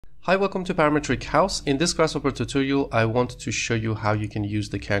Hi, welcome to Parametric House. In this Grasshopper tutorial, I want to show you how you can use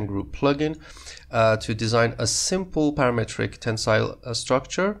the Kangaroo plugin to design a simple parametric tensile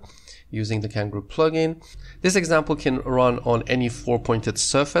structure using the Kangaroo plugin. This example can run on any four-pointed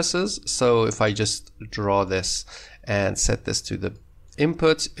surfaces. So if I just draw this and set this to the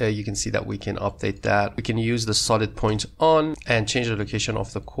input, you can see that we can update that. We can use the solid point on and change the location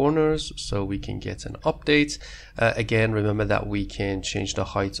of the corners so we can get an update. Again, remember that we can change the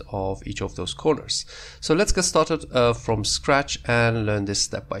height of each of those corners. So let's get started from scratch and learn this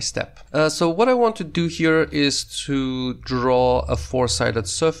step by step. So what I want to do here is to draw a four-sided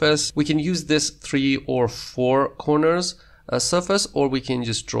surface. We can use this 3 or 4 corners surface, or we can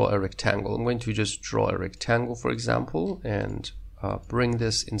just draw a rectangle. I'm going to just draw a rectangle, for example, and bring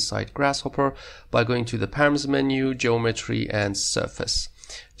this inside Grasshopper by going to the Params menu, Geometry, and Surface.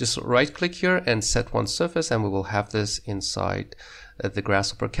 Just right click here and set one surface, and we will have this inside the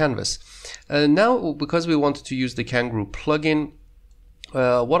Grasshopper canvas. Now, because we want to use the Kangaroo plugin,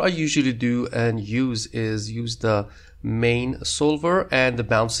 what I usually do and use the main solver, and the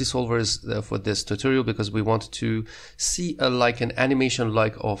bouncy solver is for this tutorial because we want to see like an animation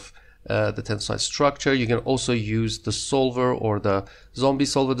like of the tensile structure. You can also use the solver or the zombie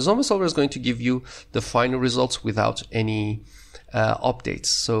solver. The zombie solver is going to give you the final results without any updates.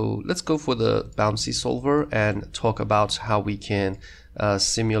 So let's go for the bouncy solver and talk about how we can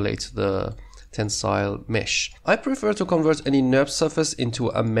simulate the tensile mesh. I prefer to convert any NURB surface into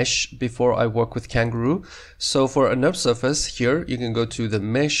a mesh before I work with Kangaroo. So for a NURB surface here, you can go to the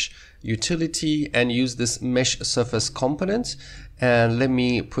mesh utility and use this mesh surface component. And let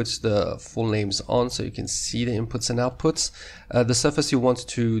me put the full names on so you can see the inputs and outputs. The surface you want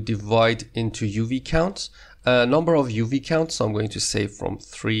to divide into UV count, number of UV counts. So I'm going to say from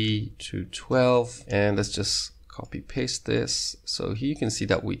 3 to 12, and let's just copy paste this. So here you can see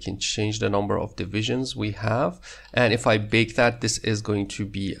that we can change the number of divisions we have. And if I bake that, this is going to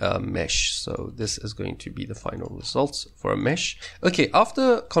be a mesh. So this is going to be the final results for a mesh. Okay,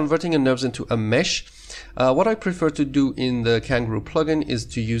 after converting a NURBS into a mesh, what I prefer to do in the Kangaroo plugin is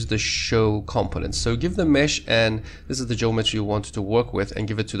to use the show component. So give the mesh, and this is the geometry you want to work with, and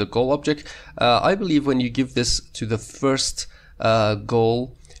give it to the goal object. I believe when you give this to the first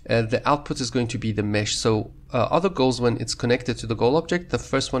goal, the output is going to be the mesh. So other goals, when it's connected to the goal object, the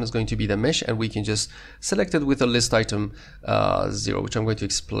first one is going to be the mesh, and we can just select it with a list item 0, which I'm going to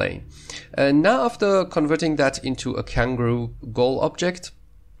explain. And now after converting that into a Kangaroo goal object,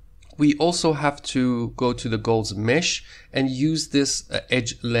 we also have to go to the goals mesh and use this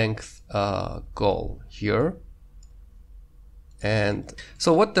edge length goal here. And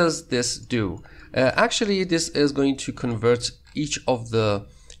so what does this do? Actually, this is going to convert each of the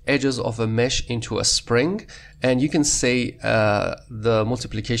edges of a mesh into a spring, and you can say the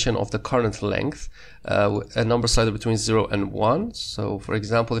multiplication of the current length, a number slided between 0 and 1. So for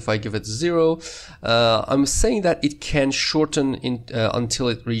example, if I give it 0, I'm saying that it can shorten until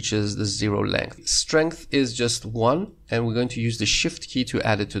it reaches the 0 length. Strength is just 1, and we're going to use the shift key to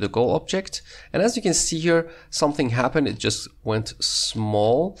add it to the goal object. And as you can see here, something happened. It just went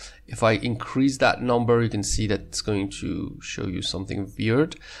small. If I increase that number, you can see that it's going to show you something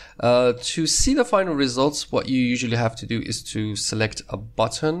weird. To see the final results, what you usually have to do is to select a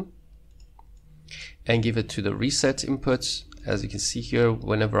button and give it to the reset input. As you can see here,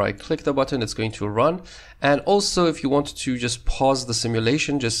 whenever I click the button, it's going to run. And also, if you want to just pause the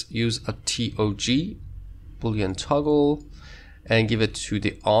simulation, just use a TOG, Boolean toggle, and give it to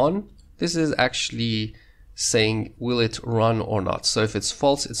the on. This is actually saying, will it run or not? So if it's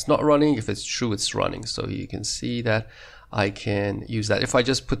false, it's not running. If it's true, it's running. So you can see that I can use that. If I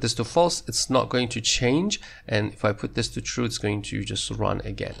just put this to false, it's not going to change. And if I put this to true, it's going to just run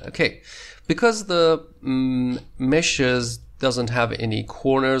again. Okay, because the meshes doesn't have any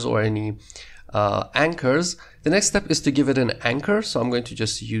corners or any anchors, the next step is to give it an anchor. So I'm going to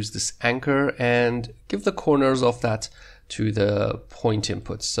just use this anchor and give the corners of that to the point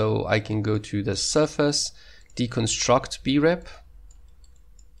input. So I can go to the surface, deconstruct brep,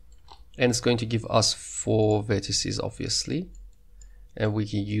 and it's going to give us 4 vertices, obviously. And we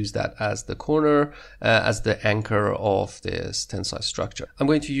can use that as the corner, as the anchor of this tensile structure. I'm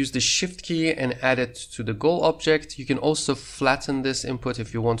going to use the shift key and add it to the goal object. You can also flatten this input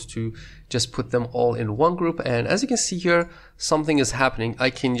if you want to just put them all in one group. And as you can see here, something is happening. I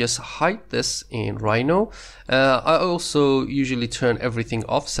can just hide this in Rhino. I also usually turn everything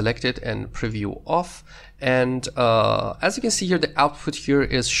off, select it and preview off. And as you can see here, the output here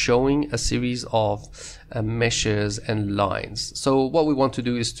is showing a series of meshes and lines. So what we want to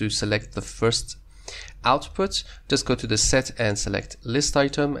do is to select the first Output, just go to the set and select list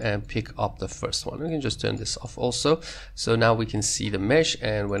item and pick up the first one. We can just turn this off also. So now we can see the mesh,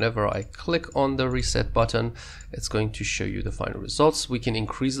 and whenever I click on the reset button, it's going to show you the final results. We can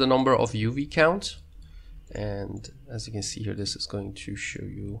increase the number of UV count, and as you can see here, this is going to show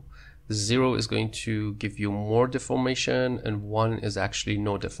you 0 is going to give you more deformation and 1 is actually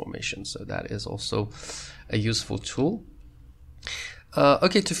no deformation. So that is also a useful tool.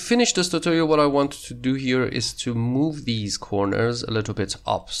 Okay, to finish this tutorial, what I want to do here is to move these corners a little bit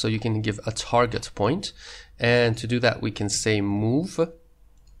up so you can give a target point. And to do that, we can say move,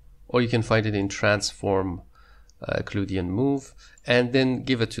 or you can find it in transform, Euclidean move, and then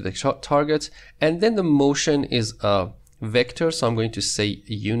give it to the target. And then the motion is a vector, so I'm going to say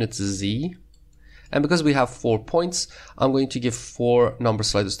unit z. And because we have 4 points, I'm going to give 4 number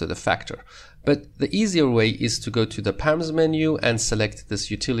sliders to the factor. But the easier way is to go to the params menu and select this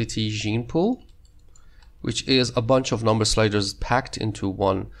utility gene pool, which is a bunch of number sliders packed into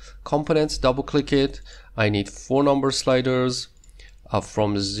one component. Double click it. I need 4 number sliders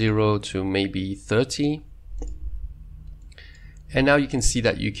from 0 to maybe 30. And now you can see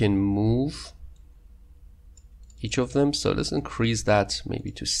that you can move each of them. So let's increase that maybe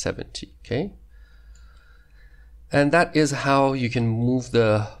to 70, okay? And that is how you can move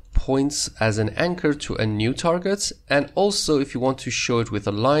the points as an anchor to a new target. And also, if you want to show it with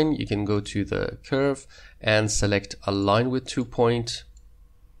a line, you can go to the curve and select a line with 2 points.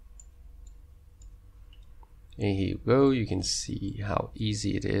 And here you go. You can see how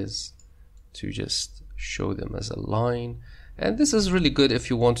easy it is to just show them as a line. And this is really good if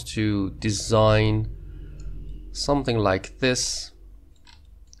you want to design something like this.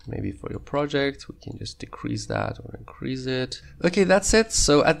 Maybe for your project, we can just decrease that or increase it. Okay, that's it.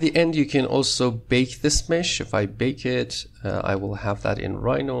 So at the end, you can also bake this mesh. If I bake it, I will have that in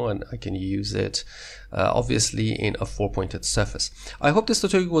Rhino and I can use it obviously in a 4-pointed surface. I hope this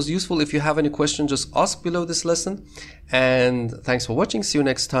tutorial was useful. If you have any questions, just ask below this lesson. And thanks for watching. See you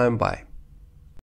next time. Bye.